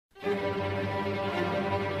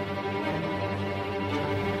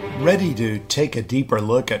Ready to take a deeper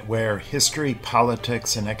look at where history,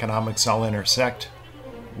 politics, and economics all intersect?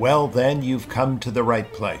 Well, then you've come to the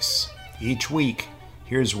right place. Each week,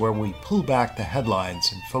 here's where we pull back the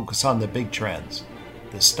headlines and focus on the big trends,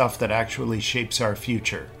 the stuff that actually shapes our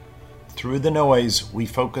future. Through the noise, we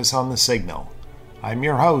focus on the signal. I'm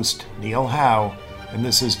your host, Neil Howe, and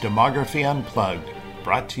this is Demography Unplugged,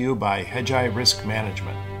 brought to you by Hedgeye Risk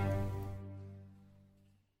Management.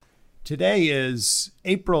 Today is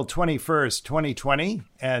April 21st, 2020,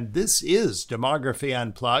 and this is Demography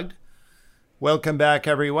Unplugged. Welcome back,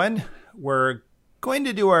 everyone. We're going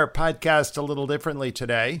to do our podcast a little differently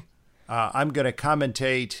today. I'm going to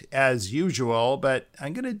commentate as usual, but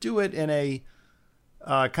I'm going to do it in a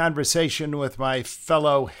conversation with my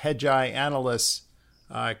fellow Hedgeye analyst,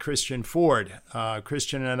 Christian Ford.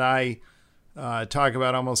 Christian and I talk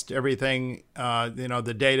about almost everything,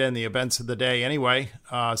 the data and the events of the day anyway.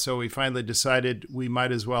 So we finally decided we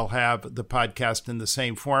might as well have the podcast in the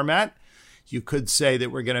same format. You could say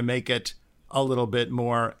that we're going to make it a little bit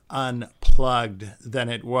more unplugged than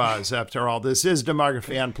it was. After all, this is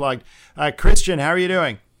Demography Unplugged. Christian, how are you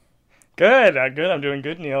doing? Good. I'm doing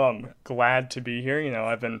good, Neil. I'm glad to be here.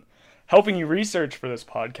 I've been helping you research for this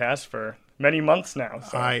podcast for many months now.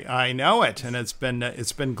 So. I know it, and it's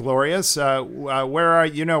been glorious. Where are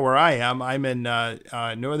you? Know where I am? I'm in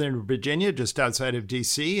Northern Virginia, just outside of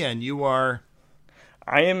D.C., and you are?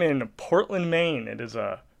 I am in Portland, Maine. It is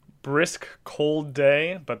a brisk, cold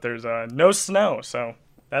day, but there's no snow, so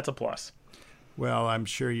that's a plus. Well, I'm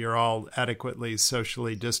sure you're all adequately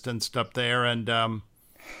socially distanced up there, and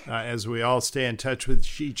as we all stay in touch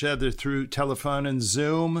with each other through telephone and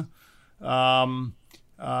Zoom.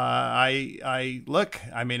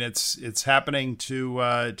 It's happening to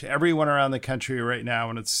everyone around the country right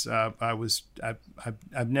now, and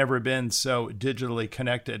I've never been so digitally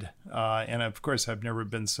connected, and of course I've never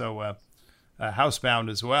been so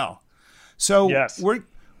housebound as well. So yes.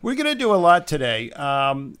 We're going to do a lot today.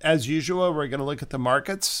 As usual, we're going to look at the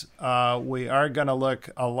markets. We are going to look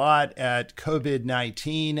a lot at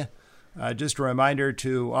COVID-19. Just a reminder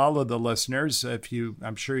to all of the listeners,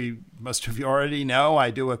 I'm sure most of you already know, I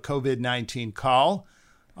do a COVID-19 call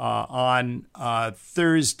on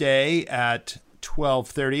Thursday at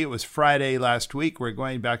 12:30. It was Friday last week. We're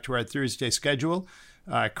going back to our Thursday schedule.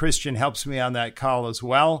 Christian helps me on that call as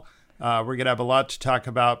well. We're going to have a lot to talk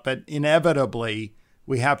about, but inevitably,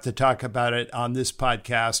 we have to talk about it on this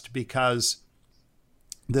podcast because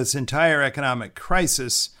this entire economic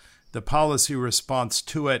crisis, the policy response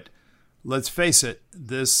to it, let's face it,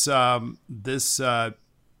 this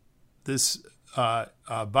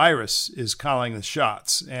virus is calling the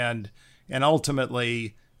shots, and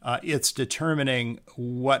ultimately it's determining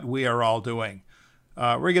what we are all doing.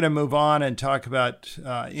 We're going to move on and talk about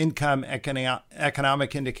income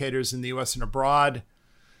economic indicators in the U.S. and abroad.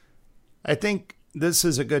 I think this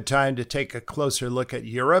is a good time to take a closer look at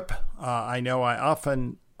Europe. I know I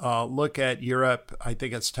often look at Europe. I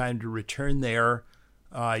think it's time to return there.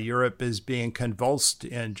 Europe is being convulsed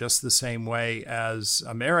in just the same way as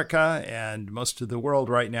America and most of the world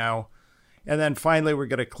right now. And then finally, we're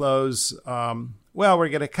going to close. We're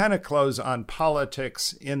going to kind of close on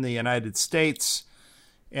politics in the United States.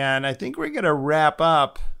 And I think we're going to wrap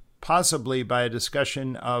up possibly by a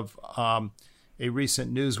discussion of a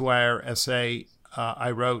recent Newswire essay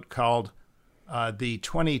I wrote called The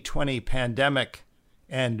 2020 Pandemic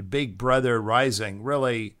and Big Brother Rising.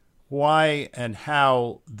 Really, why and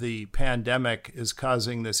how the pandemic is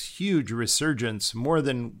causing this huge resurgence, more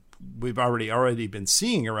than we've already been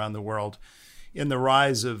seeing around the world, in the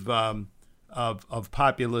rise of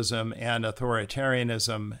populism and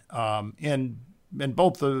authoritarianism in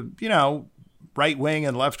both the right wing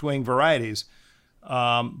and left wing varieties.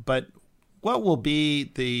 But what will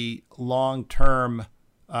be the long term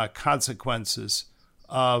consequences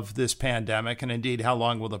of this pandemic, and indeed, how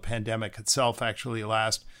long will the pandemic itself actually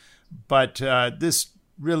last? But this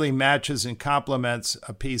really matches and complements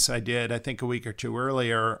a piece I did, I think, a week or two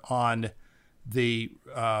earlier on the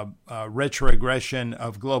retrogression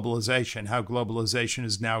of globalization, how globalization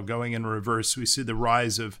is now going in reverse. We see the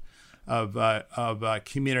rise of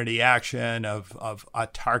community action, of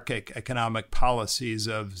autarkic economic policies,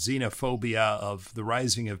 of xenophobia, of the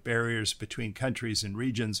rising of barriers between countries and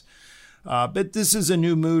regions. But this is a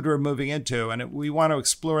new mood we're moving into, and we want to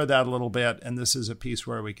explore that a little bit, and this is a piece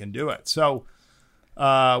where we can do it. So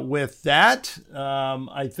with that,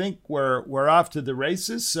 I think we're off to the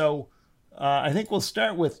races. So I think we'll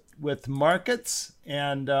start with markets.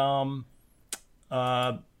 And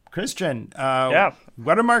Christian,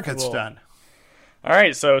 what are markets done? All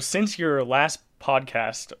right, so since your last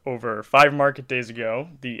podcast over 5 market days ago,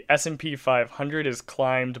 the S&P 500 has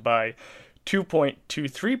climbed by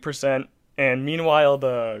 2.23%, and meanwhile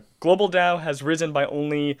the global Dow has risen by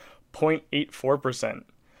only 0.84%.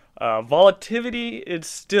 Volatility is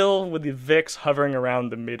still with the VIX hovering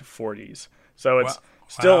around the mid-40s. So it's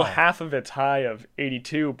still half of its high of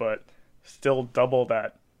 82, but still double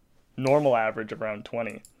that normal average around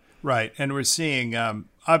 20. Right. And we're seeing,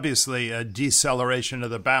 obviously, a deceleration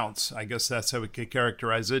of the bounce. I guess that's how we could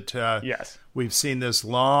characterize it. Yes. We've seen this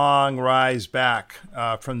long rise back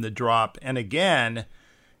from the drop. And again,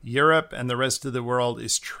 Europe and the rest of the world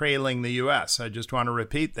is trailing the U.S. I just want to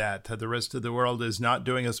repeat that. The rest of the world is not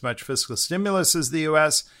doing as much fiscal stimulus as the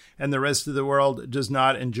U.S., and the rest of the world does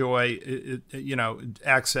not enjoy,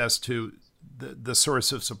 access to the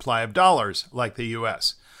source of supply of dollars like the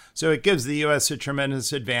U.S. So it gives the U.S. a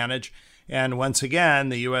tremendous advantage. And once again,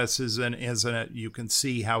 the U.S. you can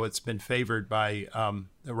see how it's been favored by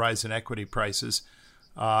the rise in equity prices.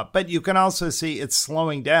 But you can also see it's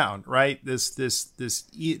slowing down, right? This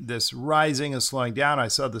rising is slowing down. I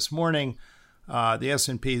saw this morning the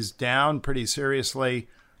S&P is down pretty seriously.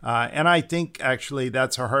 And I think actually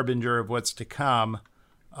that's a harbinger of what's to come.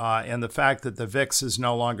 And the fact that the VIX is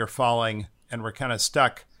no longer falling and we're kind of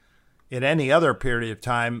stuck in any other period of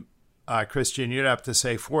time, Christian, you'd have to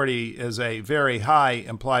say 40 is a very high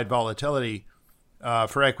implied volatility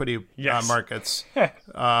for equity markets.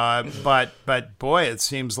 But boy, it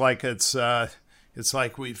seems like it's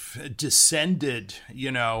like we've descended,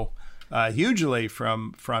 hugely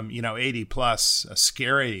from 80 plus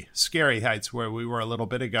scary heights where we were a little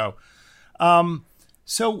bit ago.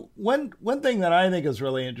 So one thing that I think is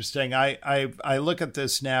really interesting, I look at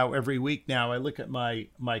this now every week now. I look at my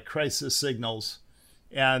crisis signals,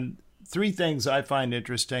 and 3 things I find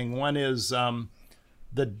interesting. One is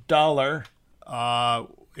the dollar.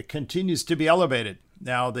 It continues to be elevated.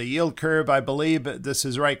 Now, the yield curve, I believe this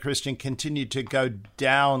is right, Christian, continued to go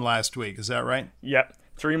down last week. Is that right? Yep.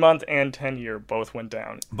 3-month and 10-year both went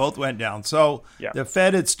down. Both went down. So The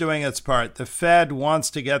Fed, it's doing its part. The Fed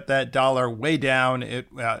wants to get that dollar way down.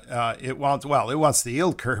 It wants the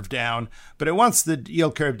yield curve down, but it wants the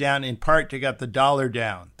yield curve down in part to get the dollar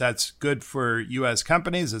down. That's good for U.S.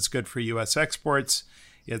 companies. It's good for U.S. exports.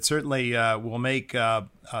 It certainly will make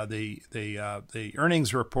the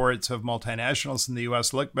earnings reports of multinationals in the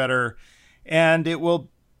U.S. look better, and it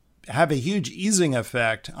will have a huge easing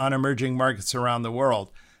effect on emerging markets around the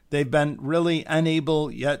world. They've been really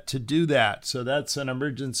unable yet to do that. So that's an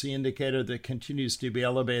emergency indicator that continues to be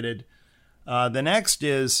elevated. The next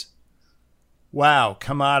is,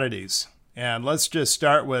 commodities. And let's just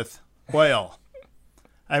start with oil.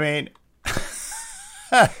 I mean,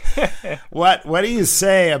 what do you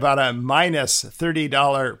say about a minus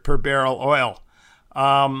 $30 per barrel oil?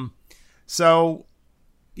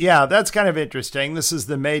 Yeah, that's kind of interesting. This is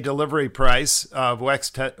the May delivery price of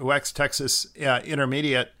West Texas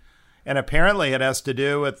Intermediate. And apparently it has to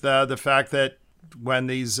do with the fact that when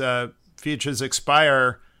these futures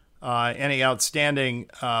expire, any outstanding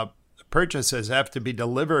purchases have to be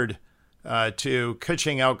delivered to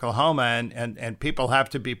Cushing, Oklahoma, and people have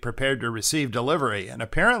to be prepared to receive delivery. And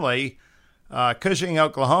apparently Cushing,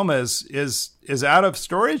 Oklahoma is out of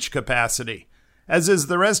storage capacity, as is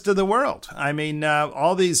the rest of the world. I mean,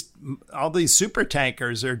 all these super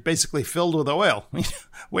tankers are basically filled with oil,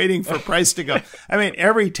 waiting for price to go. I mean,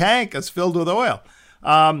 every tank is filled with oil.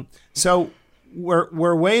 So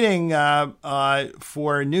we're waiting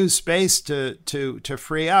for new space to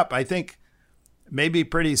free up. I think maybe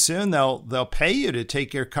pretty soon they'll pay you to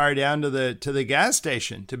take your car down to the gas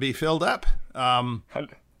station to be filled up.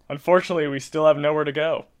 Unfortunately, we still have nowhere to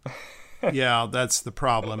go. Yeah, that's the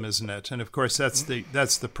problem, isn't it? And of course, that's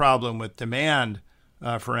the problem with demand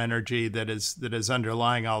for energy that is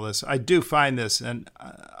underlying all this. I do find this an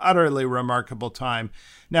utterly remarkable time.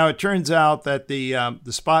 Now, it turns out that the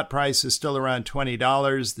spot price is still around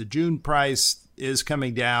 $20. The June price is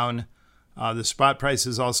coming down. The spot price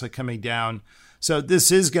is also coming down. So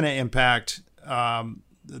this is going to impact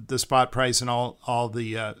the spot price and all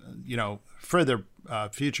the further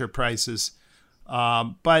future prices,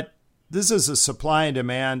 but this is a supply and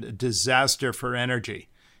demand disaster for energy.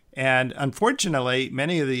 And unfortunately,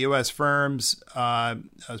 many of the U.S. firms,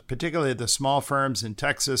 particularly the small firms in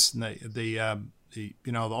Texas and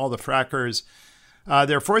all the frackers,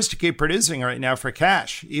 they're forced to keep producing right now for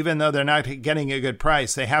cash, even though they're not getting a good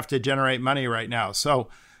price. They have to generate money right now. So,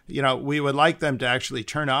 we would like them to actually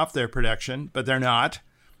turn off their production, but they're not.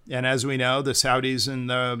 And as we know, the Saudis and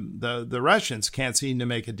the Russians can't seem to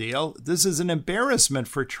make a deal. This is an embarrassment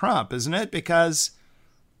for Trump, isn't it? Because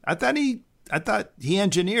I thought thought he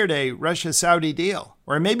engineered a Russia-Saudi deal,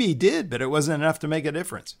 or maybe he did, but it wasn't enough to make a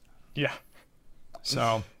difference. Yeah.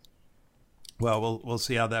 So, well, we'll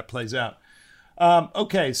see how that plays out.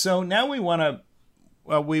 Okay, so now we want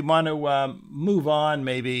to move on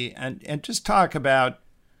maybe and just talk about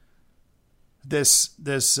this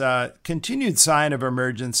continued sign of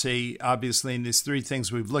emergency, obviously, in these three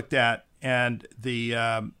things we've looked at, and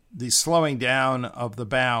the slowing down of the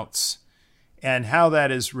bounce, and how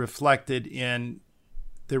that is reflected in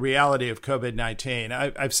the reality of COVID-19.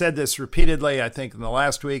 I've said this repeatedly, I think, in the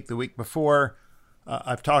last week, the week before.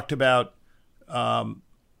 I've talked about how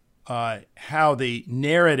the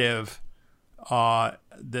narrative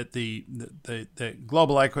that the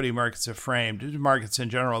global equity markets have framed, markets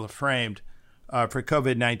in general have framed for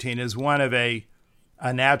COVID-19, is one of a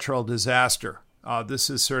natural disaster. This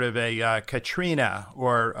is sort of a Katrina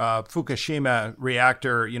or Fukushima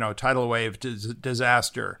reactor, tidal wave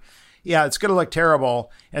disaster. Yeah, it's going to look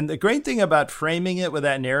terrible. And the great thing about framing it with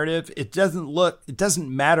that narrative, it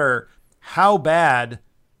doesn't matter how bad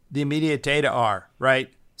the immediate data are,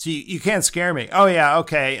 right? So you can't scare me. Oh, yeah,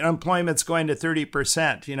 okay, unemployment's going to 30%.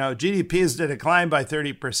 GDP is to decline by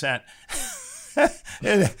 30%.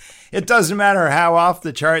 It doesn't matter how off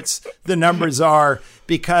the charts the numbers are,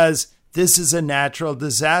 because this is a natural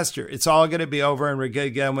disaster. It's all going to be over, and we're going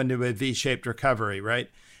to go into a V-shaped recovery, right?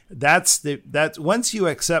 That's once you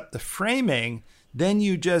accept the framing, then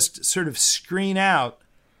you just sort of screen out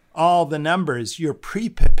all the numbers. You're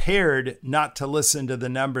pre-prepared not to listen to the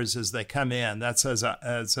numbers as they come in. That's as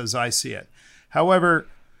I see it. However,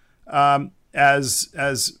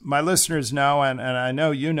 as my listeners know, and I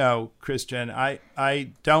know you know, Christian,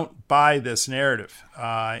 I don't buy this narrative,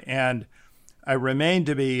 and I remain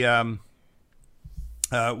to be.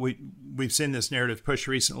 We've seen this narrative pushed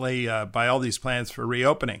recently by all these plans for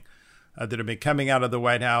reopening that have been coming out of the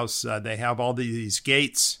White House. They have all these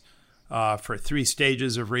gates for 3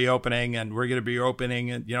 stages of reopening, and we're going to be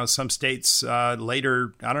opening, some states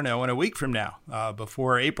later, I don't know, in a week from now,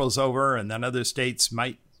 before April's over, and then other states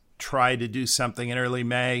might try to do something in early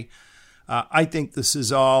May. I think this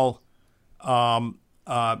is all a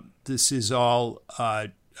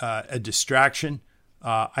distraction.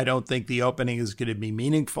 I don't think the opening is going to be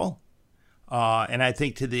meaningful. And I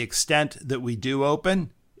think to the extent that we do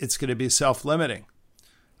open, it's going to be self-limiting.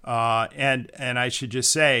 And I should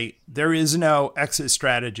just say, there is no exit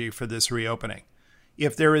strategy for this reopening.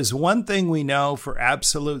 If there is one thing we know for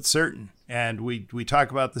absolute certain, and we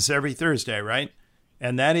talk about this every Thursday, right?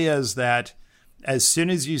 And that is that as soon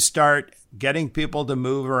as you start getting people to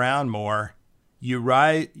move around more, you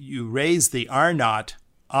raise the R naught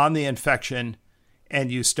on the infection, and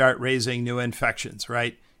you start raising new infections,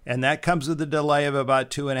 right? And that comes with a delay of about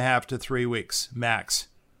 2.5 to 3 weeks max.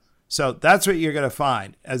 So that's what you're going to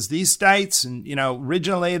find. As these states, and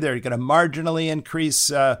originally they're going to marginally increase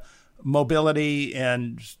mobility,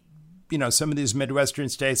 and some of these Midwestern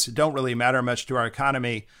states don't really matter much to our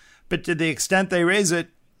economy. But to the extent they raise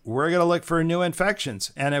it, we're going to look for new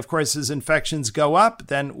infections. And of course, as infections go up,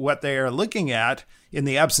 then what they are looking at in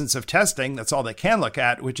the absence of testing, that's all they can look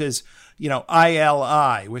at, which is,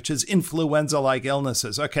 ILI, which is influenza-like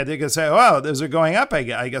illnesses. Okay, they can say, oh, those are going up.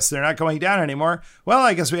 I guess they're not going down anymore. Well,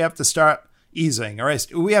 I guess we have to start easing. All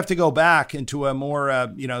right, we have to go back into a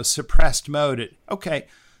more, suppressed mode. Okay,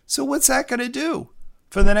 so what's that going to do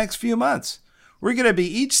for the next few months?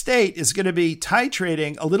 Each state is going to be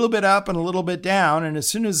titrating a little bit up and a little bit down. And as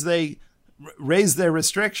soon as they raise their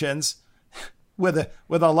restrictions with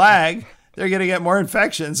a lag, they're going to get more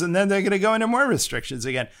infections, and then they're going to go into more restrictions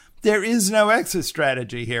again. There is no exit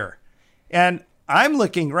strategy here. And I'm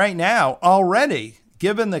looking right now already,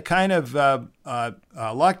 given the kind of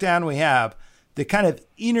lockdown we have, the kind of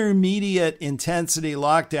intermediate intensity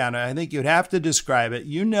lockdown, I think you'd have to describe it.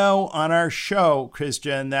 On our show,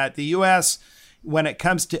 Christian, that the U.S., when it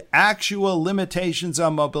comes to actual limitations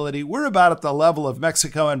on mobility, we're about at the level of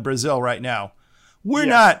Mexico and Brazil right now. We're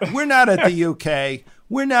not at the UK.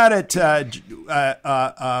 We're not at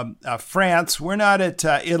France. We're not at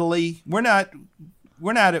Italy. We're not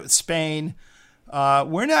at Spain.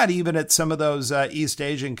 We're not even at some of those East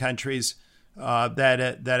Asian countries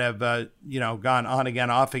that have gone on again,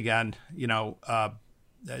 off again.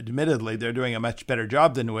 Admittedly, they're doing a much better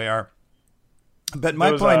job than we are. But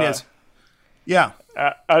my point is, yeah.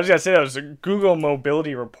 I was going to say, those Google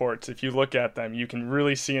mobility reports, if you look at them, you can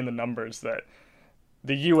really see in the numbers that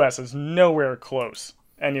the U.S. is nowhere close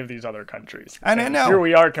any of these other countries. And I know. Here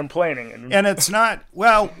we are complaining. And it's not,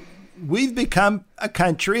 we've become a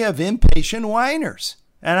country of impatient whiners.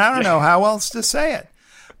 And I don't know how else to say it.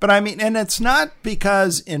 But I mean, and it's not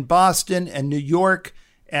because in Boston and New York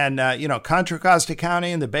and Contra Costa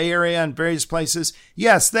County and the Bay Area and various places,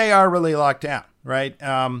 yes, they are really locked down, right?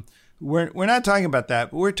 We're not talking about that,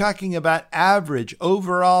 but we're talking about average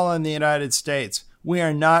overall in the United States. We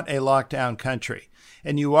are not a lockdown country.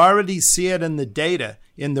 And you already see it in the data.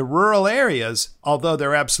 In the rural areas, although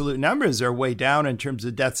their absolute numbers are way down in terms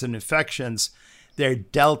of deaths and infections, their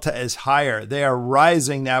delta is higher. They are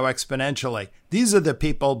rising now exponentially. These are the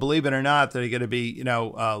people, believe it or not, that are going to be,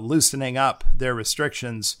 loosening up their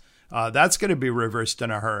restrictions. That's going to be reversed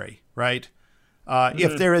in a hurry, right?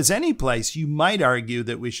 If there is any place you might argue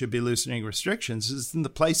that we should be loosening restrictions, is in the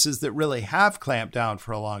places that really have clamped down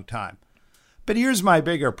for a long time. But here's my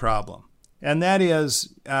bigger problem. And that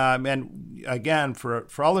is, and again, for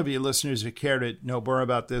all of you listeners who care to know more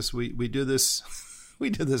about this, we do this we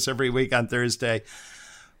do this every week on Thursday.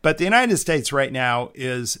 But the United States right now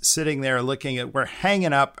is sitting there looking at, we're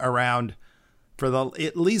hanging up around, for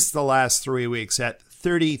at least the last 3 weeks, at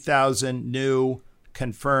 30,000 new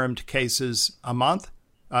confirmed cases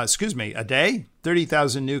a day,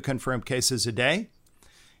 30,000 new confirmed cases a day.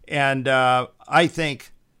 And I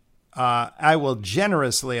think I will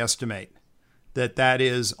generously estimate that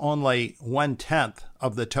is only 1/10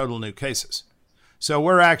 of the total new cases. So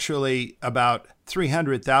we're actually about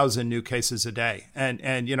 300,000 new cases a day. And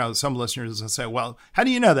some listeners will say, well, how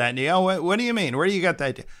do you know that, Neil? What do you mean? Where do you get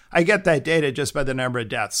that? I get that data just by the number of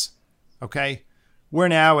deaths. Okay. We're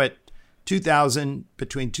now at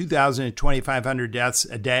between 2,000 and 2,500 deaths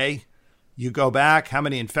a day. You go back, how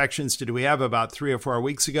many infections did we have about 3 or 4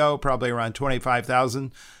 weeks ago? Probably around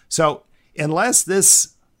 25,000. So unless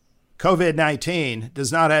this COVID-19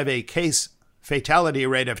 does not have a case fatality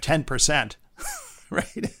rate of 10%,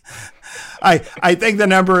 right? I think the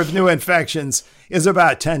number of new infections is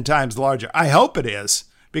about 10 times larger. I hope it is,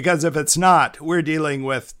 because if it's not, we're dealing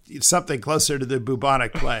with something closer to the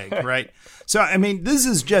bubonic plague, right? So, I mean, this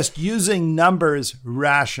is just using numbers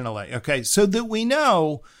rationally, okay? So that we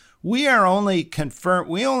know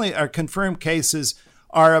our confirmed cases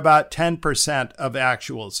are about 10% of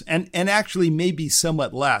actuals, and actually maybe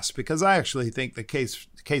somewhat less, because I actually think the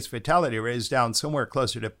case fatality rate is down somewhere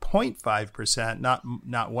closer to 0.5%, not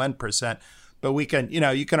 1%. But we can,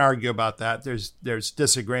 you can argue about that. There's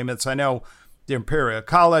disagreements. I know the Imperial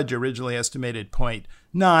College originally estimated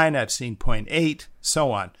 0.9. I've seen 0.8,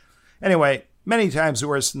 so on. Anyway, many times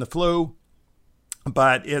worse than the flu,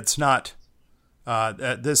 but it's not.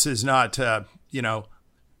 This is not,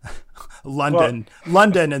 London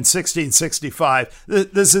in 1665.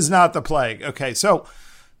 This is not the plague. Okay, so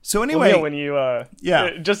anyway, well, Neil,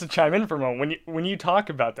 when just to chime in for a moment, when you talk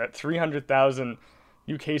about that 300,000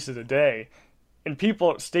 new cases a day, and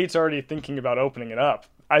states already thinking about opening it up,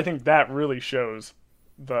 I think that really shows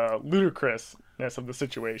the ludicrousness of the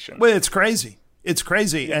situation. Well, it's crazy. It's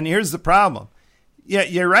crazy, yeah. And here's the problem. Yeah,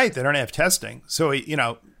 you're right. They don't have testing, so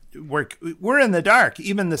we're in the dark,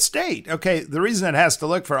 even the state. Okay, the reason it has to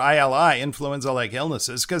look for ILI, influenza-like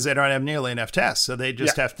illnesses, because they don't have nearly enough tests, so they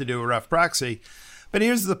just have to do a rough proxy. But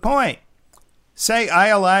here's the point. Say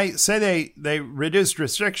ILI, they reduced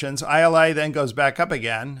restrictions, ILI then goes back up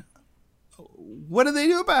again. What do they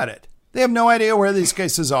do about it? They have no idea where these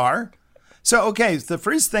cases are. So, okay, the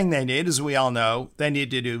first thing they need, as we all know, they need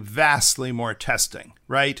to do vastly more testing,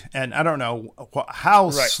 right? And I don't know how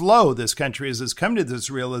slow this country has come to this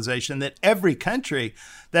realization that every country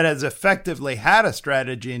that has effectively had a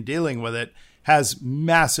strategy in dealing with it has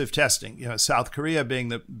massive testing. South Korea being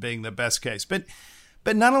the best case. But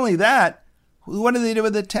not only that, what do they do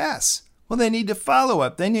with the tests? Well, they need to follow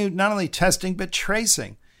up. They need not only testing but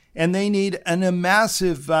tracing, and they need a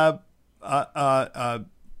massive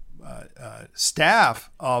staff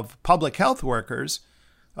of public health workers.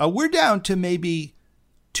 We're down to maybe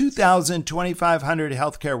 2,000, 2,500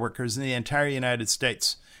 healthcare workers in the entire United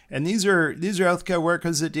States. And these are healthcare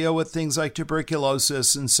workers that deal with things like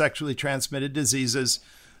tuberculosis and sexually transmitted diseases.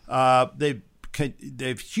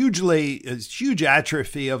 They've huge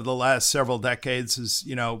atrophy over the last several decades. As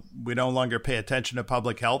we no longer pay attention to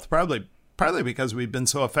public health, probably because we've been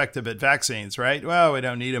so effective at vaccines, right? Well, we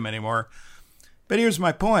don't need them anymore. But here's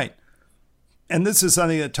my point. And this is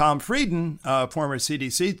something that Tom Frieden, former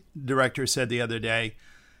CDC director, said the other day,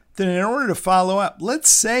 that in order to follow up, let's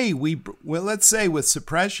say with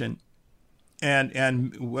suppression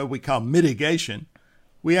and what we call mitigation,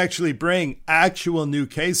 we actually bring actual new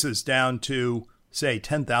cases down to, say,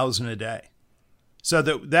 10,000 a day. So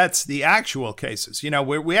that's the actual cases.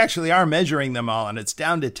 We actually are measuring them all, and it's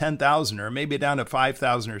down to 10,000 or maybe down to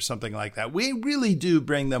 5,000 or something like that. We really do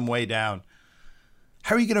bring them way down.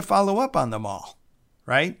 How are you going to follow up on them all,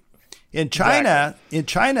 right? In China,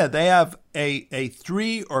 they have a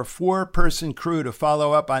 3 or 4 person crew to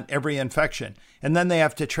follow up on every infection. And then they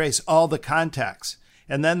have to trace all the contacts.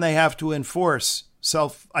 And then they have to enforce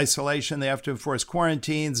self-isolation. They have to enforce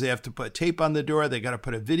quarantines. They have to put tape on the door. They got to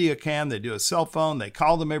put a video cam. They do a cell phone. They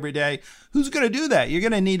call them every day. Who's going to do that? You're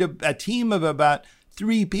going to need a team of about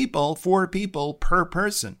 3 people, 4 people per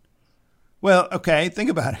person. Well, okay, think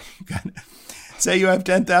about it. Say you have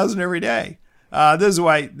 10,000 every day. This is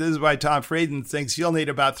why Tom Frieden thinks you'll need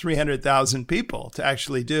about 300,000 people to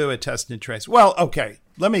actually do a test and trace. Well, okay,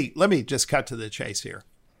 let me just cut to the chase here.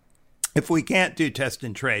 If we can't do test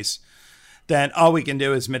and trace, then all we can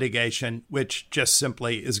do is mitigation, which just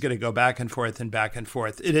simply is going to go back and forth and back and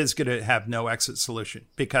forth. It is going to have no exit solution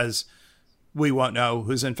because we won't know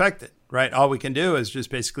who's infected, right? All we can do is just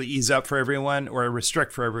basically ease up for everyone or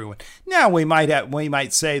restrict for everyone. Now, we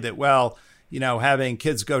might say that, well, having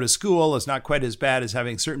kids go to school is not quite as bad as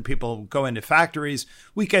having certain people go into factories.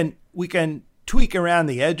 We can tweak around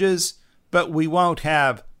the edges, but we won't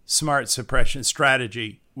have smart suppression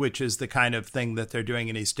strategy, which is the kind of thing that they're doing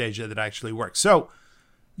in East Asia that actually works. So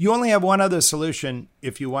you only have one other solution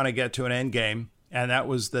if you want to get to an end game, and that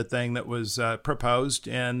was the thing that was proposed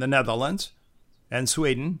in the Netherlands and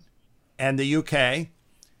Sweden and the UK,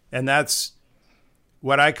 and that's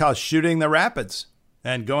what I call shooting the rapids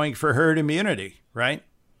and going for herd immunity, right?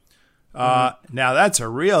 Now, that's a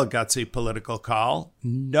real gutsy political call.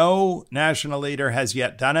 No national leader has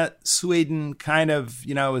yet done it. Sweden kind of,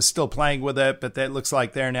 is still playing with it, but it looks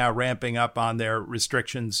like they're now ramping up on their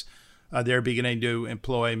restrictions. They're beginning to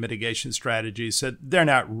employ mitigation strategies. So they're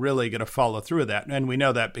not really going to follow through with that. And we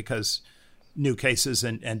know that because new cases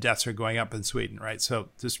and deaths are going up in Sweden, right? So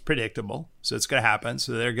this is predictable. So it's going to happen.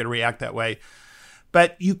 So they're going to react that way.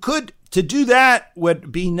 But to do that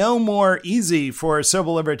would be no more easy for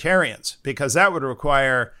civil libertarians because that would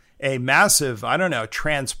require a massive,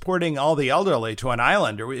 transporting all the elderly to an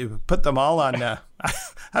island, or we put them all on,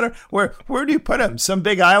 where do you put them? Some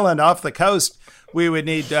big island off the coast. We would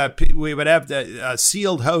have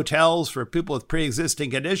sealed hotels for people with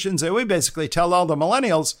pre-existing conditions. And we basically tell all the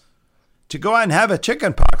millennials to go out and have a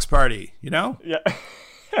chickenpox party, Yeah.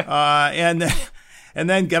 And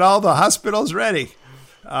then get all the hospitals ready.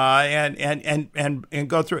 And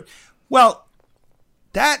go through it. Well,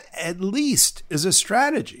 that at least is a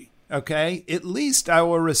strategy, okay? At least I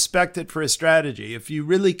will respect it for a strategy. If you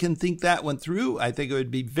really can think that one through, I think it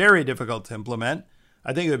would be very difficult to implement.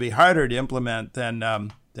 I think it would be harder to implement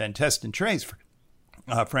than test and trace,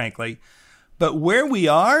 frankly. But where we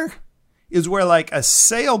are is we're like a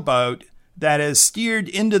sailboat that is steered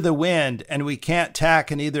into the wind and we can't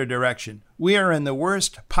tack in either direction. We are in the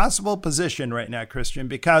worst possible position right now, Christian,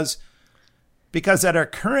 because at our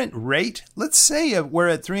current rate, let's say we're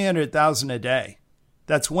at 300,000 a day.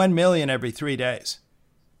 That's 1 million every 3 days.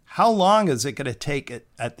 How long is it going to take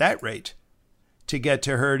at that rate to get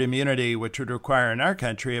to herd immunity, which would require in our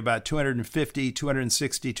country about 250,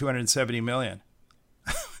 260, 270 million?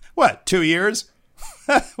 What, 2 years?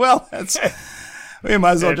 Well, we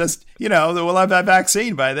might as well just, we'll have that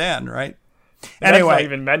vaccine by then, right? Anyway,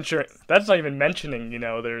 that's not even mentioning,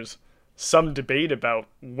 there's some debate about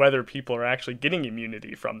whether people are actually getting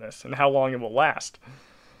immunity from this and how long it will last.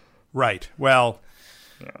 Right. Well,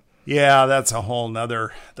 yeah, that's a whole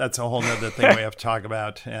nother thing we have to talk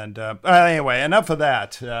about. And anyway, enough of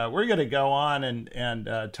that. We're going to go on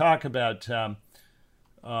and talk about.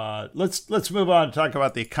 Let's move on and talk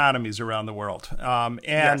about the economies around the world.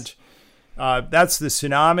 Yes. That's the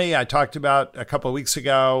tsunami I talked about a couple of weeks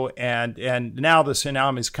ago, and now the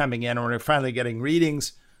tsunami is coming in, and we're finally getting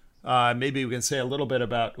readings. Maybe we can say a little bit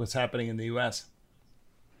about what's happening in the U.S.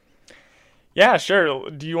 Yeah, sure.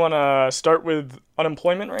 Do you want to start with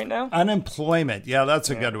unemployment right now? Unemployment, yeah, that's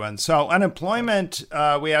a good one. So unemployment,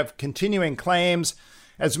 we have continuing claims.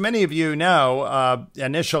 As many of you know,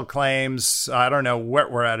 initial claims, I don't know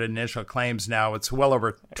what we're at initial claims now. It's well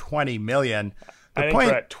over 20 million. I think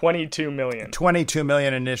we're at 22 million. 22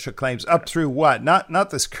 million initial claims up through what? Not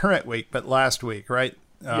this current week, but last week, right?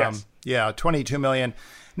 Yes. Yeah, 22 million.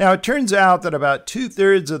 Now, it turns out that about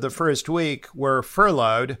 2/3 of the first week were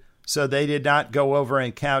furloughed, so they did not go over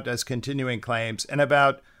and count as continuing claims, and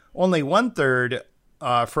about only 1/3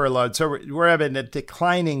 furloughed. So we're having a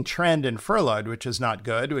declining trend in furloughed, which is not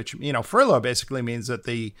good. Which, furlough basically means that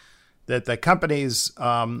the companies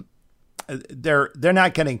they're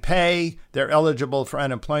not getting pay. They're eligible for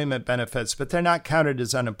unemployment benefits, but they're not counted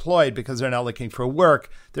as unemployed because they're not looking for work.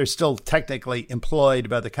 They're still technically employed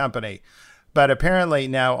by the company. But apparently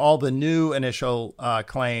now all the new initial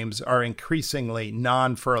claims are increasingly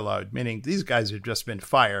non-furloughed, meaning these guys have just been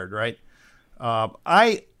fired, right?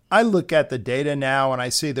 I look at the data now and I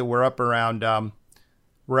see that we're up around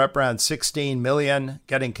 16 million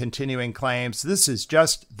getting continuing claims. This is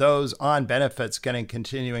just those on benefits getting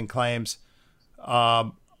continuing claims,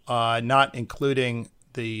 not including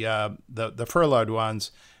the furloughed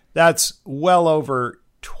ones. That's well over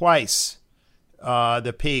twice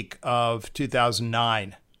the peak of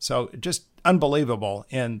 2009. So just unbelievable.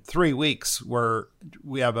 In 3 weeks,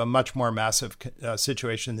 we have a much more massive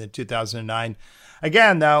situation than 2009.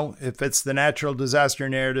 Again, though, if it's the natural disaster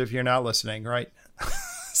narrative, you're not listening, right?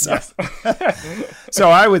 So, so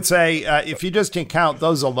I would say if you just count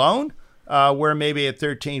those alone, we're maybe at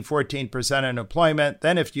 13, 14% unemployment.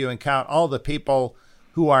 Then if you count all the people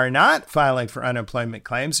who are not filing for unemployment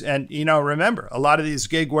claims, and, remember, a lot of these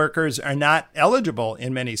gig workers are not eligible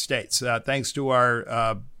in many states, thanks to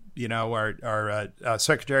our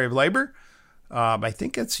Secretary of Labor. I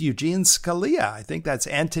think it's Eugene Scalia. I think that's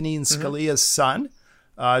Antonin Scalia's son,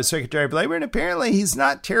 Secretary of Labor. And apparently he's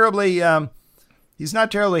not terribly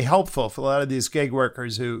helpful for a lot of these gig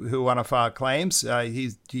workers who want to file claims.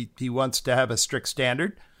 He wants to have a strict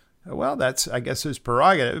standard. Well, that's, I guess, his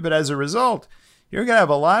prerogative. But as a result, you're going to have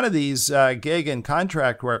a lot of these gig and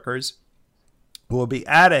contract workers who will be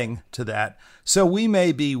adding to that. So we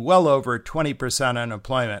may be well over 20%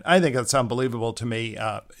 unemployment. I think that's unbelievable to me.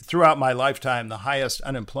 Throughout my lifetime, the highest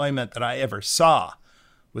unemployment that I ever saw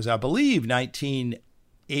was, I believe,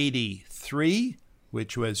 1983,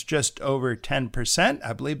 which was just over 10%.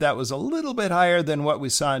 I believe that was a little bit higher than what we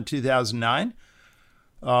saw in 2009.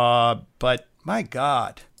 But my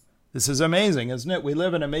God, this is amazing, isn't it? We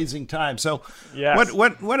live in amazing times. So yes.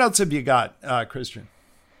 What else have you got, Christian?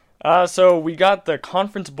 So we got the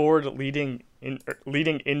Conference Board leading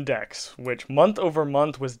index, which month over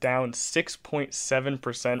month was down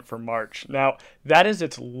 6.7% for March. Now, that is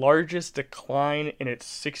its largest decline in its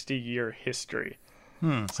 60-year history.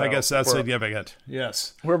 So I guess that's significant.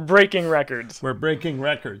 Yes. We're breaking records.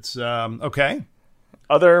 Okay.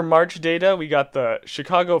 Other March data, we got the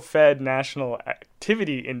Chicago Fed National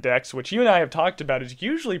Activity Index, which you and I have talked about is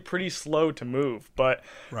usually pretty slow to move. But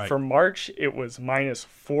for March, it was minus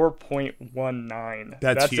 4.19.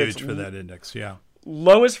 That's huge for that index, yeah.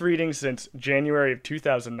 Lowest reading since January of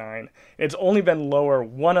 2009. It's only been lower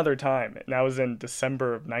one other time, and that was in December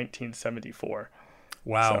of 1974.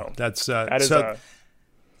 Wow. So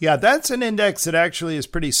yeah, that's an index that actually is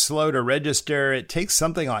pretty slow to register. It takes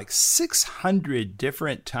something like 600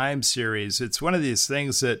 different time series. It's one of these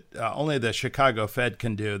things that only the Chicago Fed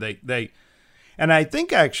can do. And I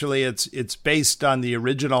think actually it's based on the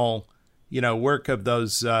original, work of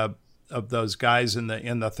those guys in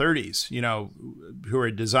the 30s, who were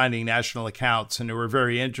designing national accounts and who were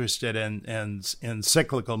very interested in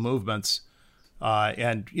cyclical movements,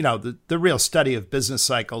 and the real study of business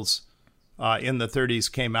cycles. In the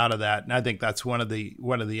 30s came out of that, and I think that's one of the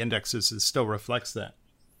indexes that still reflects that.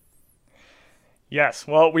 Yes.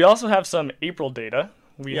 Well, we also have some April data.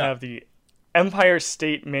 We have the Empire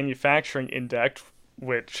State Manufacturing Index,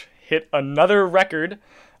 which hit another record,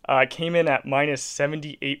 came in at minus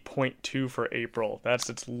 78.2 for April. That's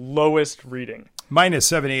its lowest reading. Minus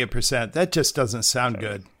 78%. That just doesn't sound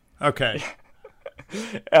good. Okay.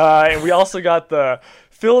 And we also got the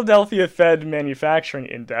Philadelphia Fed Manufacturing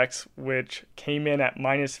Index, which came in at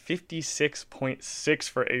minus 56.6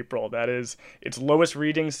 for April. That is its lowest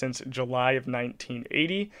reading since July of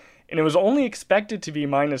 1980. And it was only expected to be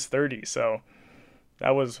minus 30. So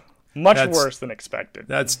that was much worse than expected.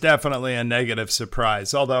 That's definitely a negative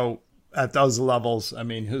surprise. Although at those levels, I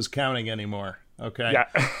mean, who's counting anymore? Okay.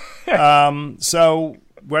 Yeah. So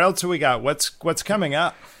what else do we got? What's coming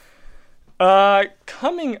up?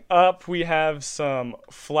 Coming up, we have some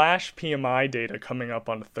flash PMI data coming up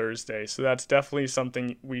on Thursday, so that's definitely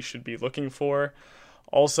something we should be looking for.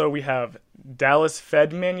 Also, we have Dallas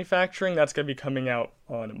Fed Manufacturing. That's going to be coming out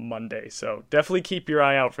on Monday, so definitely keep your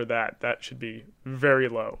eye out for that. That should be very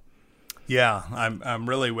low. Yeah, I'm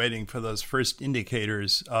really waiting for those first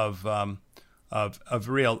indicators of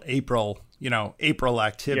real April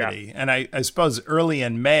activity. Yeah. And I suppose early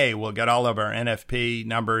in May, we'll get all of our NFP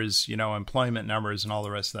numbers, employment numbers and all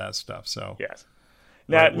the rest of that stuff. So yes.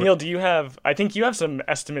 Now, Neil, I think you have some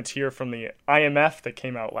estimates here from the IMF that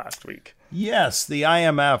came out last week. Yes, the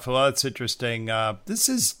IMF. Well, that's interesting. This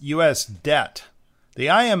is U.S. debt. The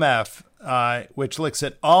IMF, which looks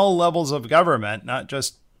at all levels of government, not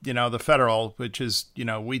just, the federal, which is,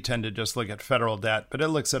 we tend to just look at federal debt, but it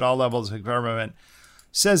looks at all levels of government,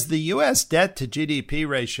 says the U.S. debt to GDP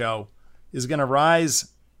ratio is going to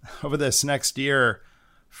rise over this next year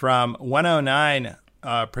from 109%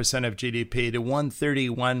 of GDP to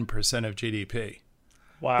 131% of GDP.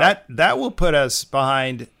 Wow. That will put us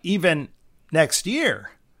behind even next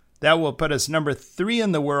year. That will put us number 3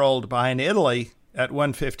 in the world behind Italy at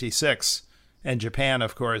 156, and Japan,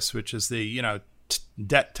 of course, which is the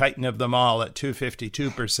debt titan of them all at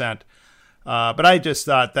 252%. But I just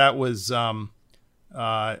thought that was I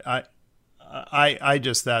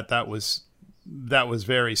just thought that was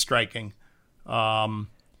very striking,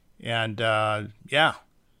 and I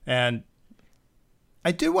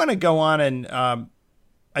do want to go on and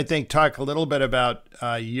I think talk a little bit about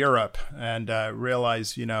Europe, and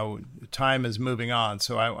realize time is moving on,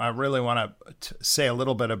 so I really want to say a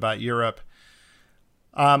little bit about Europe.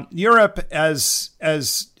 Europe, as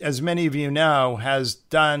many of you know, has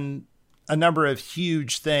done a number of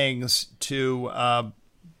huge things to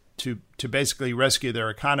basically rescue their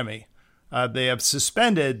economy. They have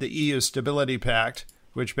suspended the EU Stability Pact,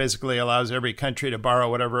 which basically allows every country to borrow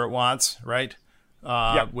whatever it wants, right?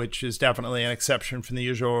 Which is definitely an exception from the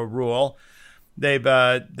usual rule. They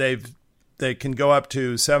can go up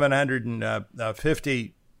to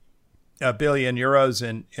 750 billion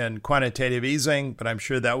euros in quantitative easing, but I'm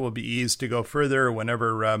sure that will be eased to go further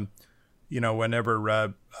whenever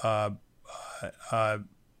the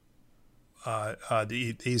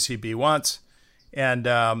ECB wants, and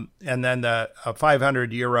then the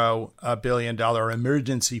 €500 billion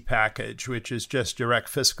emergency package, which is just direct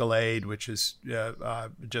fiscal aid, which is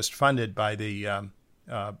just funded by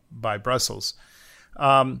by Brussels.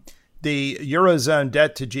 The Eurozone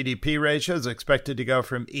debt to GDP ratio is expected to go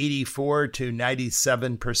from 84 to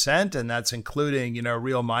 97%, and that's including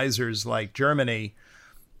real misers like Germany.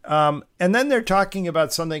 And then they're talking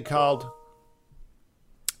about something called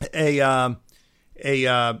an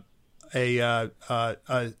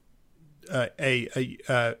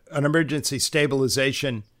emergency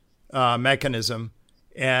stabilization mechanism,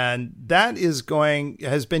 and that has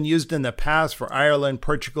been used in the past for Ireland,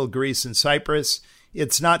 Portugal, Greece, and Cyprus.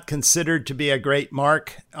 It's not considered to be a great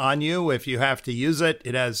mark on you if you have to use it.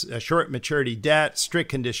 It has a short maturity debt,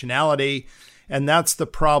 strict conditionality, and that's the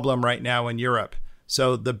problem right now in Europe.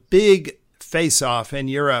 So the big face-off in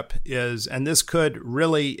Europe is, and this could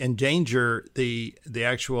really endanger the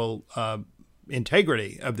actual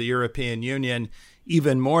integrity of the European Union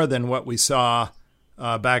even more than what we saw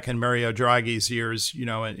back in Mario Draghi's years,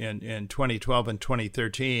 in 2012 and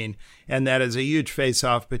 2013. And that is a huge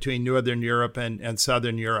face-off between Northern Europe and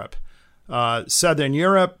Southern Europe. Southern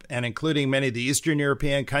Europe, and including many of the Eastern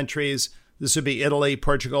European countries, this would be Italy,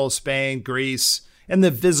 Portugal, Spain, Greece, and the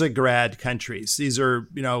Visegrad countries. These are,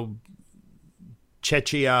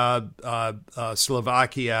 Czechia,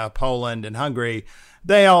 Slovakia, Poland, and Hungary.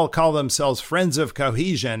 They all call themselves Friends of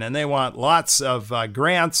Cohesion, and they want lots of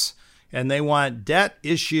grants, and they want debt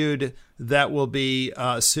issued that will be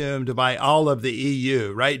assumed by all of the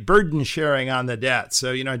EU, right? Burden sharing on the debt.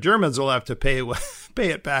 So, Germans will have to pay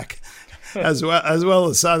it back as well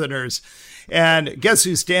as Southerners. And guess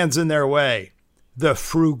who stands in their way? The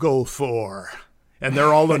Frugal Four. And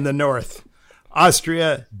they're all in the north.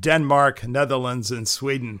 Austria, Denmark, Netherlands, and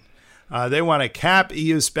Sweden. They want to cap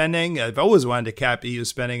EU spending. They've always wanted to cap EU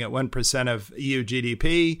spending at 1% of EU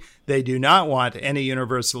GDP. They do not want any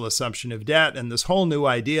universal assumption of debt. And this whole new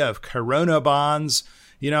idea of Corona bonds,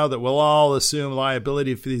 that we'll all assume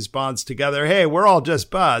liability for these bonds together. Hey, we're all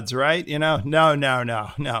just buds, right? No.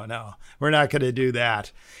 We're not going to do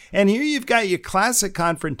that. And here you've got your classic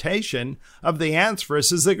confrontation of the ants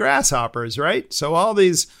versus the grasshoppers, right? So all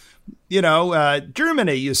these...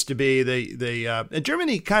 Germany used to be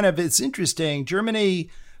Germany kind of, it's interesting.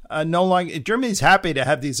 Germany Germany's happy to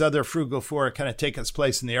have these other Frugal Four kind of take its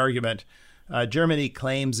place in the argument. Germany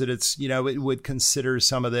claims that it's, it would consider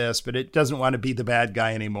some of this, but it doesn't want to be the bad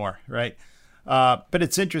guy anymore, right? But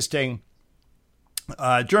it's interesting.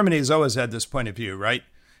 Germany has always had this point of view, right?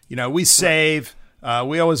 We save.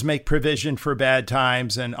 We always make provision for bad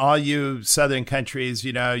times, and all you southern countries,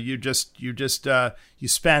 you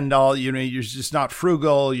spend all, you're just not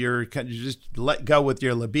frugal. You just let go with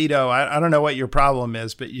your libido. I don't know what your problem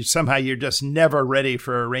is, but you're just never ready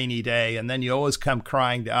for a rainy day, and then you always come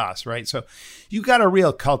crying to us, right? So you got a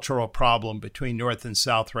real cultural problem between North and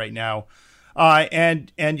South right now,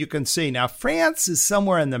 and you can see now France is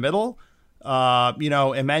somewhere in the middle.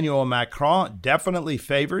 Emmanuel Macron definitely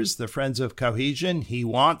favors the Friends of Cohesion. He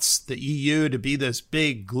wants the EU to be this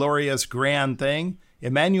big, glorious, grand thing.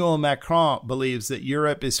 Emmanuel Macron believes that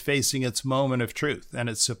Europe is facing its moment of truth, and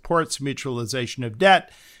it supports mutualization of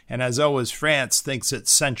debt. And as always, France thinks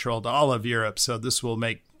it's central to all of Europe. So this will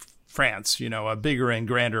make France, a bigger and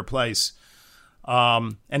grander place.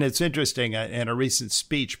 And it's interesting, in a recent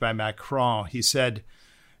speech by Macron, he said,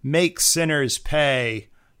 "Make sinners pay.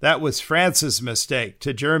 That was France's mistake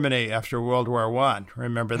to Germany after World War I.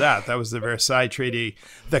 Remember that? That was the Versailles Treaty,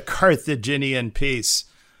 the Carthaginian peace.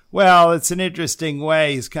 Well, it's an interesting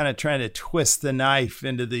way. He's kind of trying to twist the knife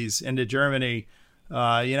into Germany.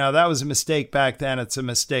 That was a mistake back then. It's a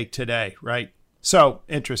mistake today, right? So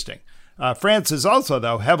interesting. France is also,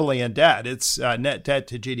 though, heavily in debt. Its net debt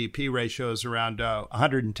to GDP ratio is around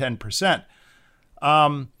 110%.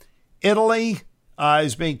 Italy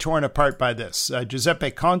is being torn apart by this.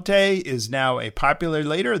 Giuseppe Conte is now a popular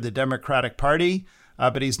leader of the Democratic Party,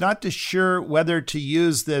 but he's not too sure whether to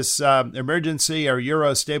use this emergency or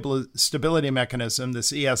Euro stability mechanism,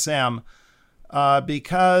 this ESM,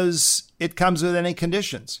 because it comes with any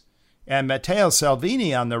conditions. And Matteo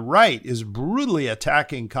Salvini on the right is brutally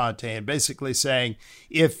attacking Conte and basically saying,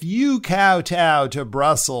 if you kowtow to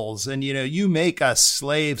Brussels and, you make us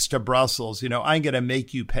slaves to Brussels, I'm going to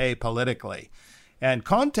make you pay politically. And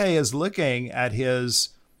Conte is looking at his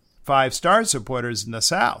 5-star supporters in the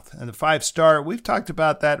South. And the 5-star, we've talked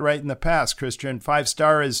about that right in the past, Christian.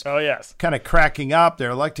 5-star is kind of cracking up.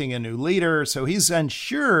 They're electing a new leader. So he's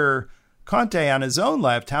unsure, Conte on his own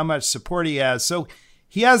left, how much support he has. So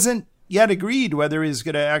he hasn't yet agreed whether he's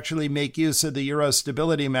going to actually make use of the Euro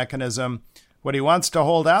stability mechanism. What he wants to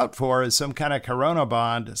hold out for is some kind of Corona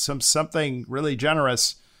bond, something really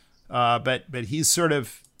generous. But he's sort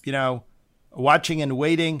of, watching and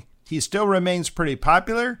waiting. He still remains pretty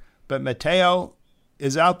popular, but Matteo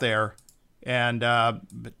is out there. And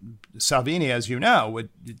Salvini, as you know,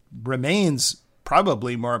 remains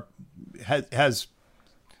probably has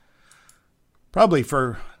probably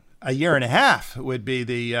for a year and a half would be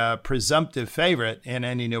the presumptive favorite in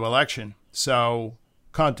any new election. So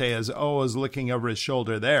Conte is always looking over his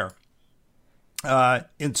shoulder there.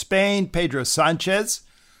 In Spain, Pedro Sanchez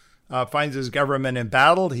finds his government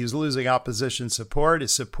embattled. He's losing opposition support.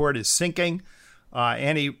 His support is sinking.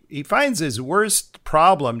 And he finds his worst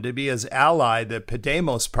problem to be his ally, the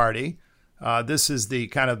Podemos party. This is the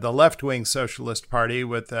kind of the left-wing socialist party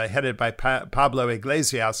headed by Pablo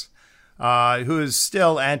Iglesias. Who is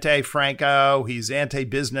still anti-Franco. He's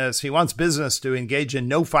anti-business. He wants business to engage in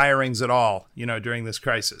no firings at all, during this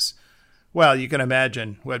crisis. Well, you can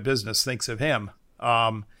imagine what business thinks of him.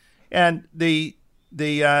 And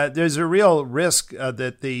there's a real risk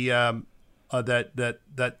that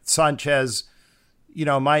that Sanchez,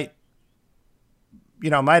 might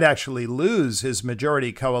actually lose his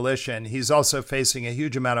majority coalition. He's also facing a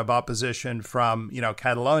huge amount of opposition from,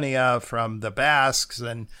 Catalonia, from the Basques,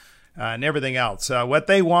 and everything else. What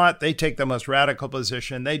they want, they take the most radical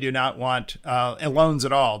position. They do not want loans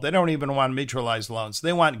at all. They don't even want mutualized loans.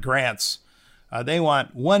 They want grants. They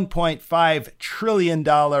want $1.5 trillion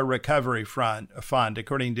recovery fund,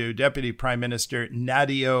 according to Deputy Prime Minister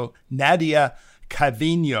Nadia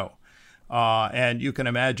Calviño. And you can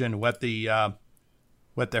imagine what they're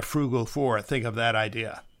frugal for. Think of that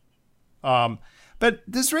idea. But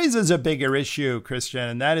this raises a bigger issue, Christian,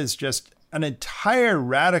 and that is just an entire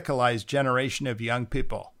radicalized generation of young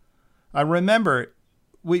people. Remember,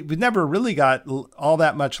 we never really got all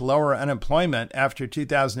that much lower unemployment after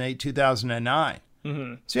 2008, 2009.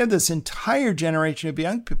 Mm-hmm. So you have this entire generation of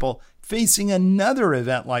young people facing another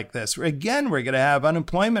event like this, where again, we're going to have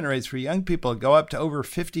unemployment rates for young people go up to over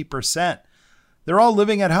 50%. They're all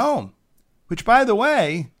living at home, which, by the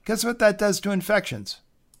way, guess what that does to infections?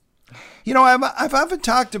 I've often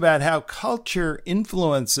talked about how culture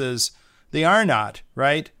influences the R naught,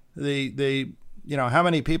 right? How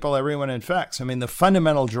many people everyone infects. I mean, the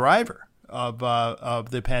fundamental driver of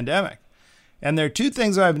the pandemic. And there are two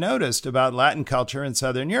things I've noticed about Latin culture in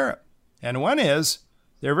Southern Europe. And one is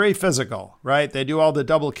they're very physical, right? They do all the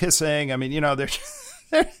double kissing. I mean, they're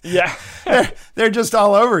just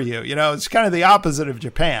all over you. It's kind of the opposite of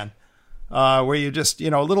Japan, where you just,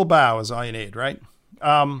 a little bow is all you need, right?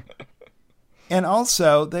 And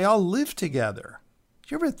also, they all live together.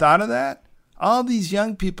 You ever thought of that? All these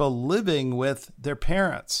young people living with their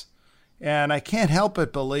parents. And I can't help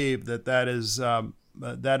but believe that is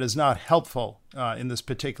not helpful in this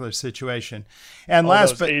particular situation. And all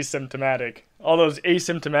those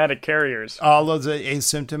asymptomatic carriers. All those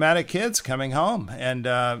asymptomatic kids coming home and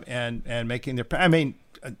making their,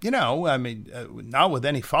 not with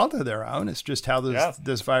any fault of their own. It's just how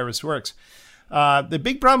this virus works. The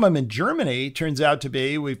big problem in Germany turns out to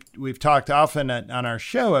be, we've talked often on our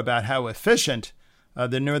show about how efficient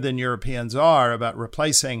the Northern Europeans are about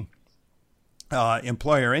replacing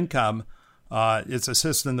employer income. It's a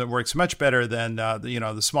system that works much better than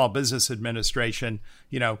the Small Business Administration,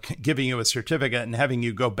 giving you a certificate and having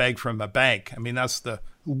you go beg from a bank. I mean, that's the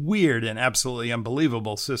weird and absolutely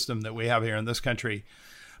unbelievable system that we have here in this country.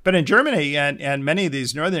 But in Germany and many of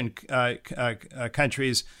these northern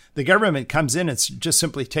countries, the government comes in and just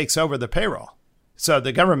simply takes over the payroll. So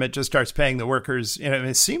the government just starts paying the workers.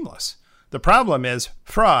 It's seamless. The problem is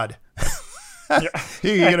fraud. You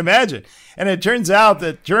can imagine. And it turns out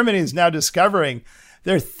that Germany is now discovering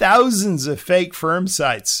there are thousands of fake firm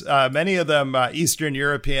sites, many of them Eastern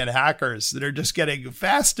European hackers that are just getting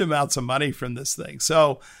vast amounts of money from this thing.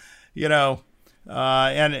 So,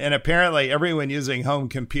 and apparently everyone using home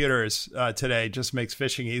computers today just makes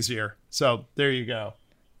phishing easier. So there you go.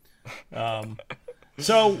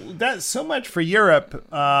 So that's so much for Europe.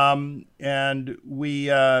 And we,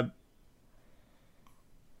 let's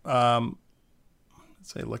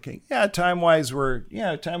say looking, time-wise, we're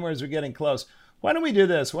getting close. Why don't we do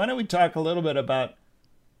this? Why don't we talk a little bit about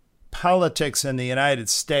politics in the United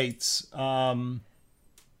States?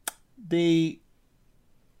 The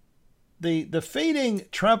fading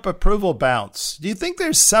Trump approval bounce. Do you think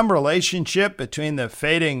there's some relationship between the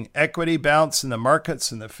fading equity bounce in the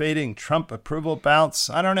markets and the fading Trump approval bounce?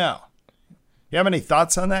 I don't know. You have any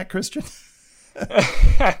thoughts on that, Christian?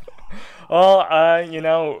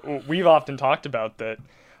 Well, we've often talked about that.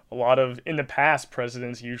 In the past,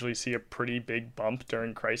 presidents usually see a pretty big bump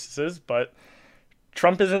during crises, but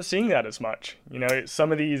Trump isn't seeing that as much.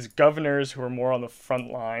 Some of these governors who are more on the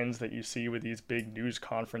front lines that you see with these big news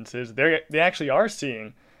conferences, they actually are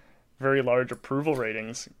seeing very large approval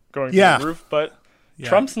ratings going through the roof, but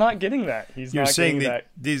Trump's not getting that. You're seeing that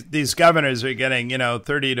these governors are getting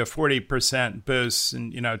 30 to 40% boosts,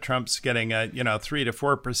 and Trump's getting a 3 to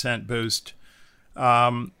 4% boost.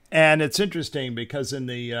 And it's interesting because in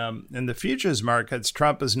the futures markets,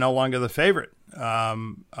 Trump is no longer the favorite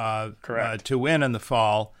to win in the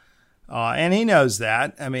fall, and he knows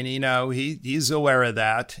that. I mean, he's aware of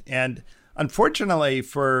that. And unfortunately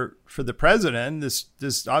for the president,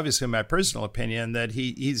 this obviously my personal opinion that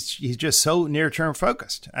he's just so near-term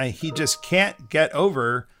focused. He just can't get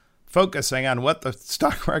over focusing on what the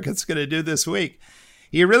stock market's going to do this week.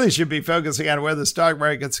 He really should be focusing on where the stock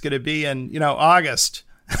market's going to be in August.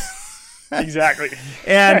 Exactly.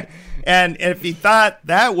 and if he thought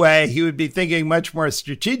that way, he would be thinking much more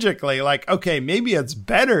strategically, like, okay, maybe it's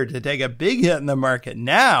better to take a big hit in the market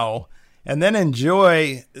now and then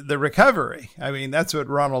enjoy the recovery. I mean, that's what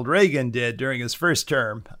Ronald Reagan did during his first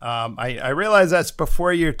term. I realize that's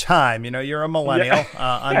before your time. You're a millennial.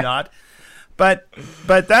 I'm not. But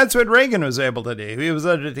that's what Reagan was able to do. He was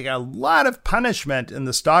able to take a lot of punishment in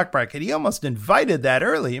the stock market. He almost invited that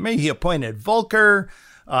early. He appointed Volcker.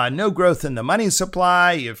 No growth in the money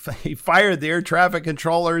supply. He fired the air traffic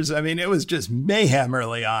controllers. I mean, it was just mayhem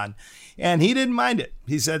early on. And he didn't mind it.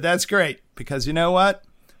 He said, that's great, because you know what?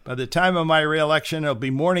 By the time of my reelection, it'll be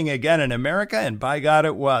morning again in America. And by God,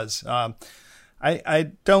 it was.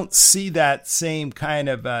 I don't see that same kind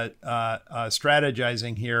of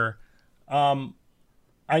strategizing here.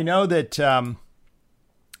 I know that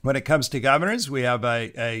when it comes to governors, we have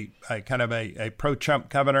a kind of a pro-Trump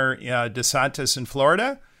governor, DeSantis in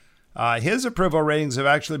Florida. His approval ratings have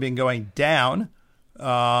actually been going down,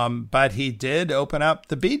 but he did open up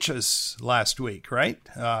the beaches last week, right?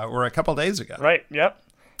 Or a couple days ago. Right, yep.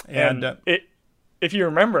 And if you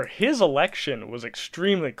remember, his election was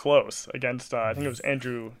extremely close against, I think it was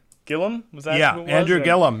Andrew Gillum. Was that who it was? Andrew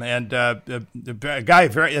Gillum. And the guy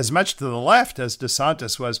very as much to the left as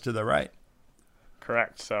DeSantis was to the right.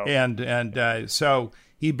 Correct. So so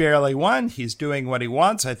he barely won. He's doing what he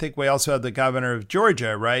wants. I think we also have the governor of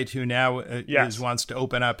Georgia, right, who now wants to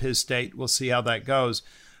open up his state. We'll see how that goes.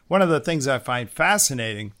 One of the things I find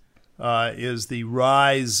fascinating is the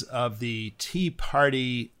rise of the Tea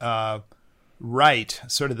Party right,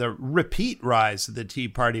 sort of the repeat rise of the Tea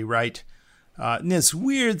Party right, in this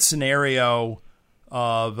weird scenario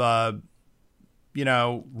of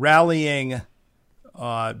rallying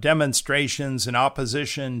demonstrations in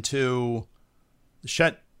opposition to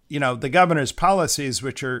the governor's policies,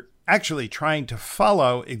 which are actually trying to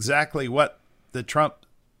follow exactly what the Trump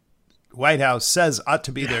White House says ought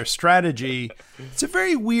to be their strategy. It's a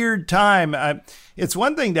very weird time. It's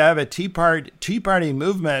one thing to have a Tea Party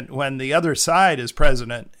movement when the other side is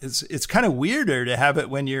president. It's kind of weirder to have it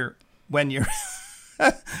when you're the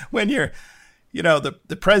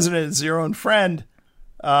president is your own friend.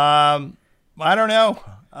 I don't know.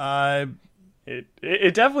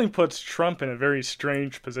 It definitely puts Trump in a very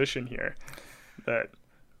strange position here. That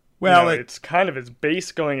it's kind of his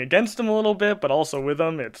base going against him a little bit, but also with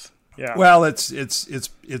him. Well, it's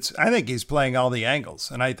I think he's playing all the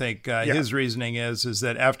angles, and I think his reasoning is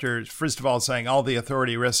that after first of all saying all the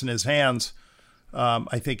authority rests in his hands,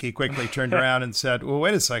 I think he quickly turned around and said, well,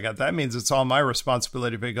 wait a second, that means it's all my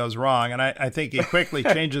responsibility if it goes wrong. And I think he quickly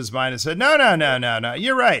changed his mind and said, no,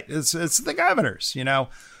 you're right. It's the governors,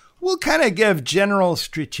 We'll kind of give general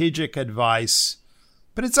strategic advice,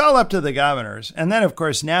 but it's all up to the governors. And then, of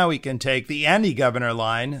course, now he can take the anti-governor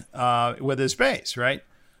line with his base, right?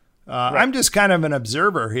 Right? I'm just kind of an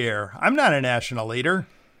observer here. I'm not a national leader.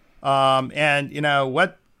 And,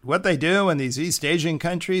 what they do in these East Asian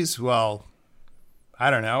countries, well,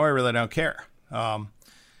 I don't know. I really don't care.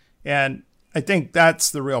 And I think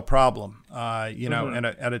that's the real problem.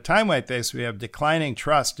 At a time like this, we have declining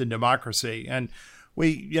trust in democracy. And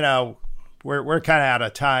we're kind of out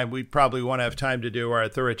of time. We probably won't have time to do our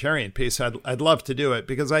authoritarian piece. I'd love to do it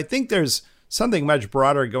because I think there's something much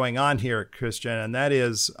broader going on here, Christian, and that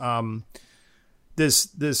is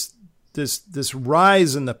this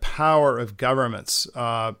rise in the power of governments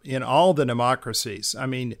in all the democracies. I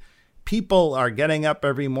mean, people are getting up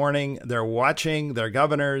every morning. They're watching their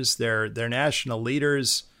governors, their national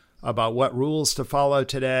leaders about what rules to follow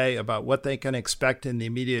today, about what they can expect in the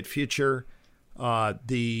immediate future. Most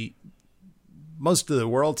of the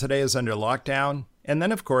world today is under lockdown. And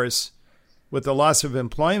then, of course, with the loss of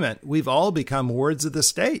employment, we've all become wards of the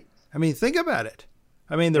state. I mean, think about it.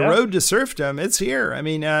 I mean, the road to serfdom, it's here. I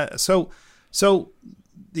mean, so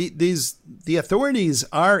the authorities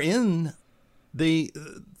are in the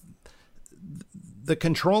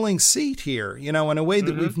controlling seat here, in a way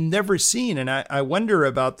that we've never seen. And I wonder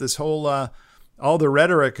about this whole, all the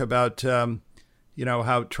rhetoric about,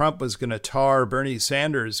 how Trump was going to tar Bernie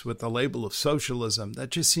Sanders with the label of socialism.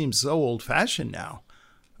 That just seems so old fashioned now.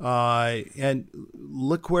 And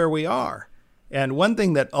look where we are. And one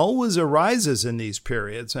thing that always arises in these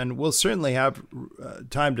periods, and we'll certainly have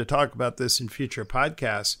time to talk about this in future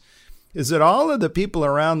podcasts, is that all of the people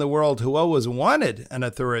around the world who always wanted an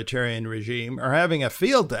authoritarian regime are having a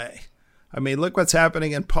field day. I mean, look what's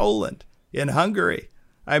happening in Poland, in Hungary.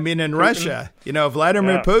 I mean, in Russia,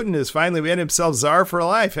 Vladimir Putin has finally made himself czar for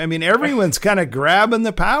life. I mean, everyone's kind of grabbing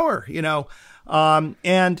the power,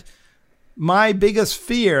 and my biggest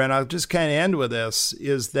fear, and I'll just kind of end with this,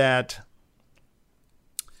 is that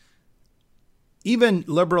even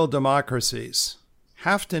liberal democracies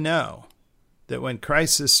have to know that when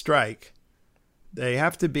crises strike, they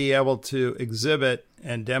have to be able to exhibit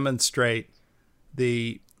and demonstrate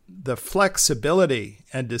the flexibility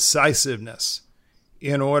and decisiveness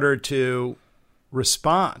in order to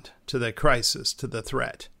respond to the crisis, to the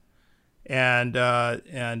threat, and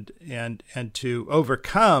to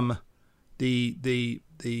overcome the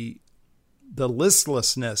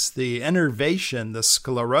listlessness, the enervation, the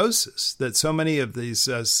sclerosis that so many of these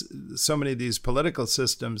political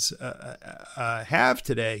systems have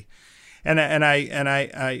today. And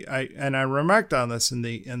I remarked on this in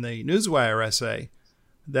the Newswire essay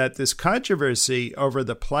that this controversy over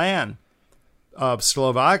the plan of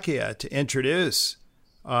Slovakia to introduce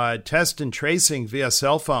test and tracing via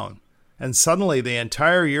cell phone, and suddenly the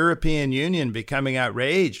entire European Union becoming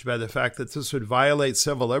outraged by the fact that this would violate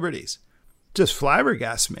civil liberties, just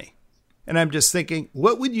flabbergasts me. And I'm just thinking,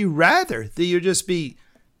 what would you rather? That you just be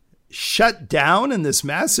shut down in this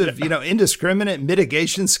massive, indiscriminate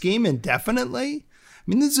mitigation scheme indefinitely? I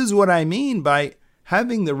mean, this is what I mean by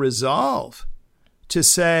having the resolve to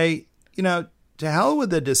say, to hell with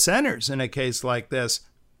the dissenters in a case like this.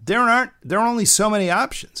 There are only so many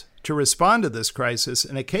options to respond to this crisis.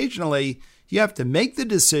 And occasionally you have to make the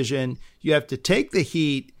decision, you have to take the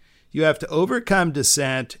heat, you have to overcome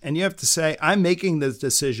dissent, and you have to say, I'm making this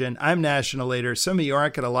decision. I'm national leader. Some of you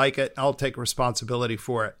aren't going to like it. I'll take responsibility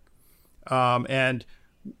for it. And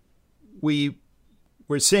we're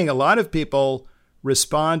seeing a lot of people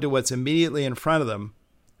respond to what's immediately in front of them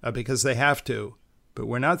because they have to. But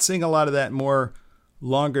we're not seeing a lot of that more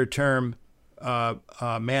longer-term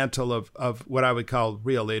mantle of what I would call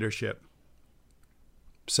real leadership.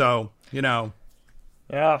 So, yeah.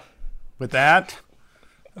 With that,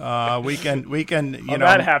 we can on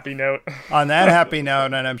that happy note. On that happy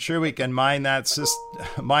note, and I'm sure we can mine that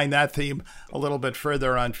theme a little bit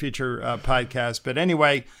further on future podcasts. But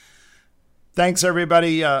anyway, thanks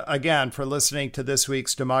everybody again for listening to this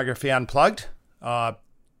week's Demography Unplugged.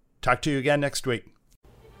 Talk to you again next week.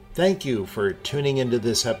 Thank you for tuning into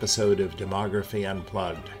this episode of Demography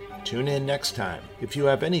Unplugged. Tune in next time. If you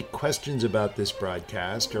have any questions about this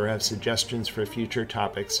broadcast or have suggestions for future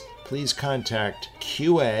topics, please contact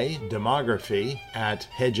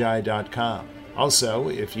QAdemography@hedgeye.com. Also,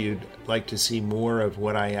 if you'd like to see more of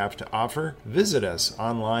what I have to offer, visit us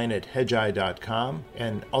online at hedgeye.com,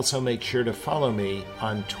 and also make sure to follow me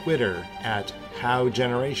on Twitter at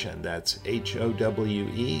HowGeneration. That's HOWE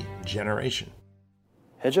Generation.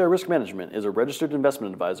 Hedgeye Risk Management is a registered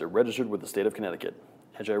investment advisor registered with the state of Connecticut.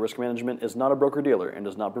 Hedgeye Risk Management is not a broker-dealer and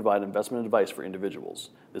does not provide investment advice for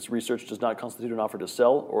individuals. This research does not constitute an offer to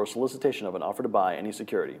sell or a solicitation of an offer to buy any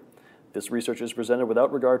security. This research is presented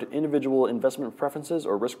without regard to individual investment preferences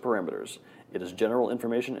or risk parameters. It is general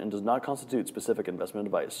information and does not constitute specific investment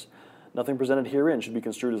advice. Nothing presented herein should be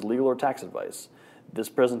construed as legal or tax advice. This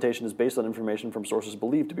presentation is based on information from sources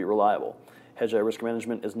believed to be reliable. Hedgeye Risk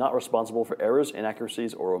Management is not responsible for errors,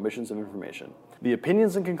 inaccuracies, or omissions of information. The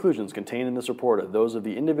opinions and conclusions contained in this report are those of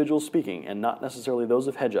the individual speaking and not necessarily those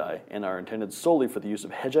of Hedgeye, and are intended solely for the use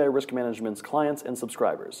of Hedgeye Risk Management's clients and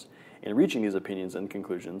subscribers. In reaching these opinions and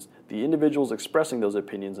conclusions, the individuals expressing those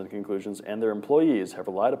opinions and conclusions and their employees have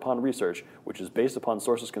relied upon research which is based upon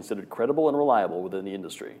sources considered credible and reliable within the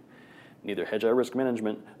industry. Neither Hedgeye Risk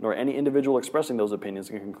Management nor any individual expressing those opinions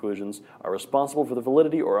and conclusions are responsible for the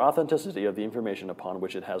validity or authenticity of the information upon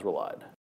which it has relied.